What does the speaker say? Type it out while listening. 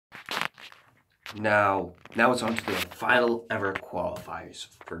Now it's on to the final ever qualifiers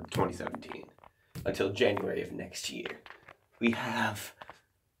for 2017 until January of next year. We have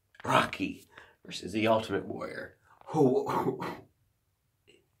Rocky versus the Ultimate Warrior. Who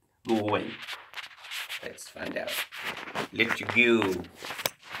will win? Let's find out. Let you go.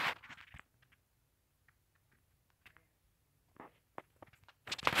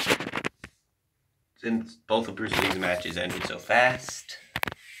 Since both of Bruce Lee's matches ended so fast.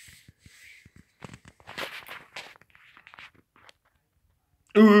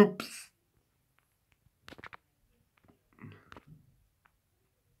 Oops.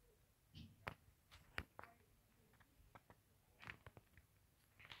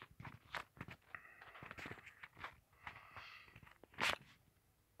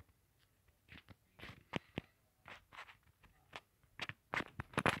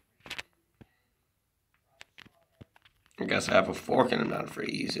 I guess I have a fork and I'm not afraid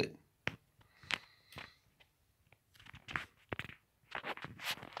to use it.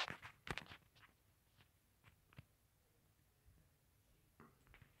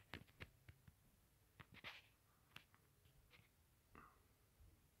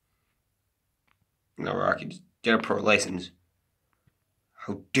 No, Rocky, just get a pro license.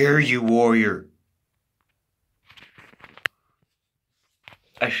 How dare you, Warrior?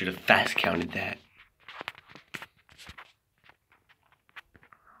 I should have fast counted that.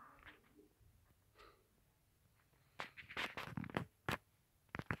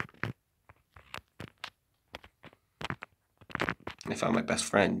 I found my best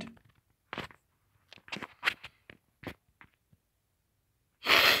friend.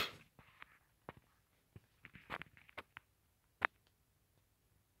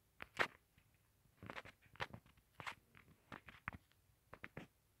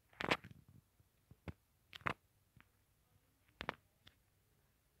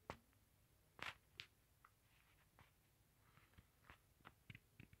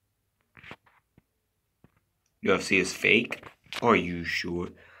 UFC is fake? Are you sure?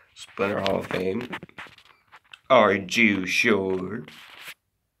 Splinter Hall of Fame? Are you sure?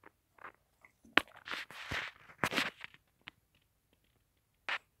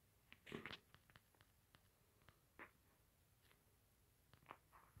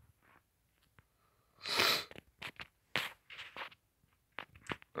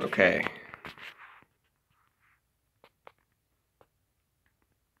 Okay.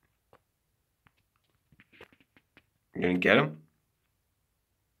 You gonna get him?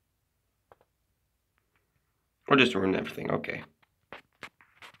 Or just ruin everything? Okay.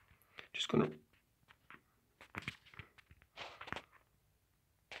 Just gonna...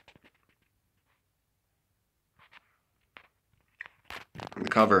 the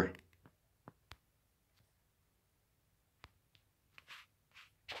cover.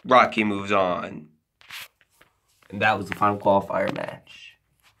 Rocky moves on. And that was the final qualifier match.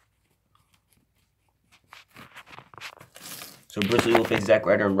 So Bruce Lee will face Zack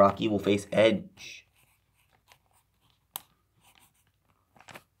Ryder and Rocky will face Edge.